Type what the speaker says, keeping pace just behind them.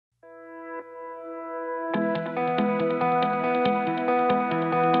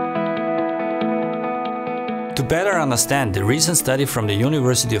To better understand the recent study from the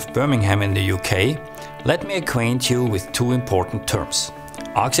University of Birmingham in the UK, let me acquaint you with two important terms: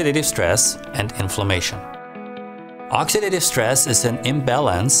 oxidative stress and inflammation. Oxidative stress is an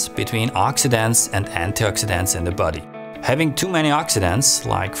imbalance between oxidants and antioxidants in the body. Having too many oxidants,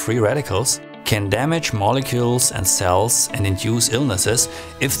 like free radicals, can damage molecules and cells and induce illnesses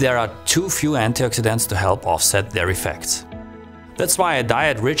if there are too few antioxidants to help offset their effects. That's why a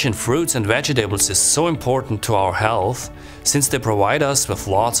diet rich in fruits and vegetables is so important to our health, since they provide us with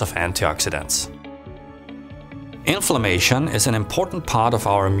lots of antioxidants. Inflammation is an important part of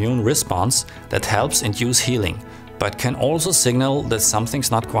our immune response that helps induce healing, but can also signal that something's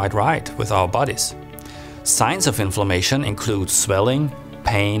not quite right with our bodies. Signs of inflammation include swelling,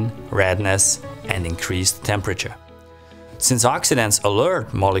 pain, redness, and increased temperature. Since oxidants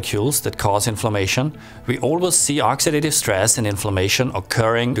alert molecules that cause inflammation, we always see oxidative stress and inflammation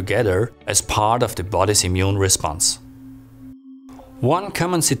occurring together as part of the body's immune response. One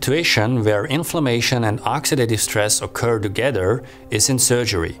common situation where inflammation and oxidative stress occur together is in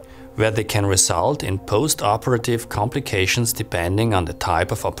surgery, where they can result in post-operative complications depending on the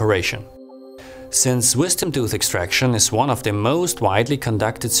type of operation. Since wisdom tooth extraction is one of the most widely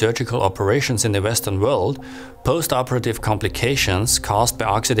conducted surgical operations in the Western world, post-operative complications caused by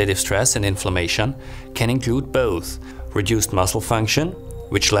oxidative stress and inflammation can include both reduced muscle function,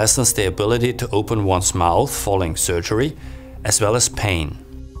 which lessens the ability to open one's mouth following surgery, as well as pain.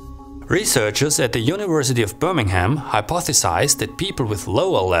 Researchers at the University of Birmingham hypothesized that people with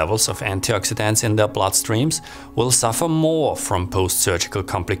lower levels of antioxidants in their bloodstreams will suffer more from post-surgical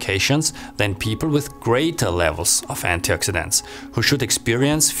complications than people with greater levels of antioxidants, who should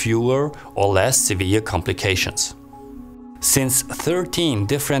experience fewer or less severe complications. Since 13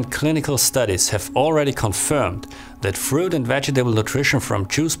 different clinical studies have already confirmed that fruit and vegetable nutrition from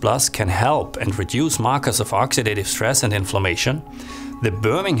Juice Plus can help and reduce markers of oxidative stress and inflammation, the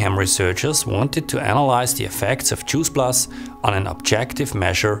Birmingham researchers wanted to analyze the effects of Juice Plus on an objective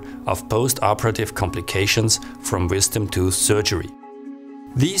measure of post-operative complications from wisdom tooth surgery.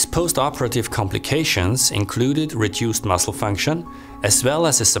 These post-operative complications included reduced muscle function, as well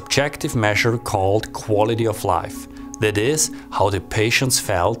as a subjective measure called quality of life, that is, how the patients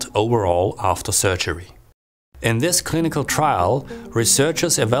felt overall after surgery. In this clinical trial,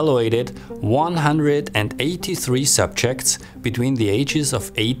 researchers evaluated 183 subjects between the ages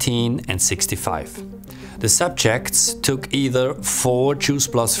of 18 and 65. The subjects took either 4 Juice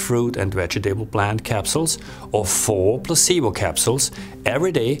Plus fruit and vegetable plant capsules or 4 placebo capsules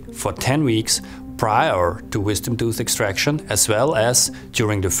every day for 10 weeks prior to wisdom tooth extraction, as well as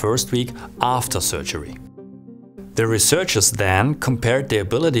during the first week after surgery. The researchers then compared the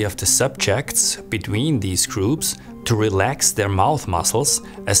ability of the subjects between these groups to relax their mouth muscles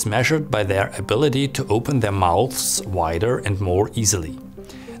as measured by their ability to open their mouths wider and more easily.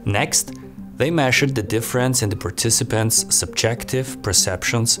 Next, they measured the difference in the participants' subjective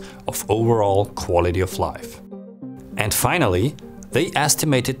perceptions of overall quality of life. And finally, they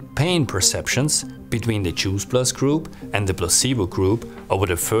estimated pain perceptions between the Juice Plus group and the placebo group over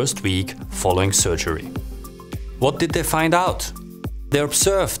the first week following surgery. What did they find out? They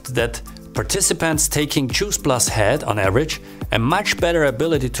observed that participants taking Juice Plus had, on average, a much better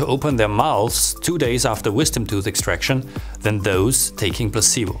ability to open their mouths 2 days after wisdom tooth extraction than those taking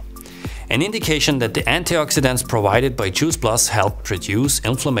placebo. An indication that the antioxidants provided by Juice Plus helped reduce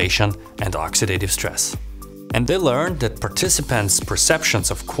inflammation and oxidative stress. And they learned that participants' perceptions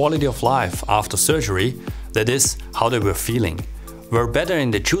of quality of life after surgery, that is, how they were feeling, were better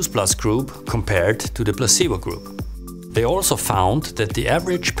in the Juice Plus group compared to the placebo group. They also found that the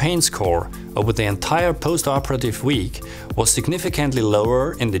average pain score over the entire post-operative week was significantly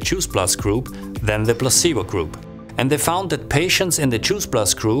lower in the Juice Plus group than the placebo group. And they found that patients in the Juice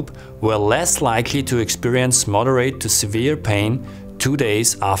Plus group were less likely to experience moderate to severe pain 2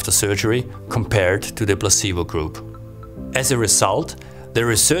 days after surgery compared to the placebo group. As a result, the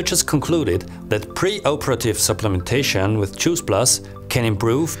researchers concluded that pre-operative supplementation with Juice Plus can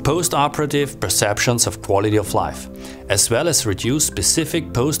improve post-operative perceptions of quality of life, as well as reduce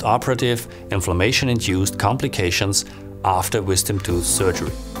specific post-operative inflammation-induced complications after wisdom tooth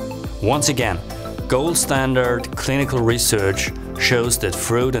surgery. Once again, gold standard clinical research shows that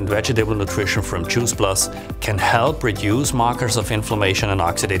fruit and vegetable nutrition from Juice Plus can help reduce markers of inflammation and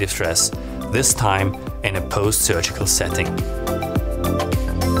oxidative stress, this time in a post-surgical setting.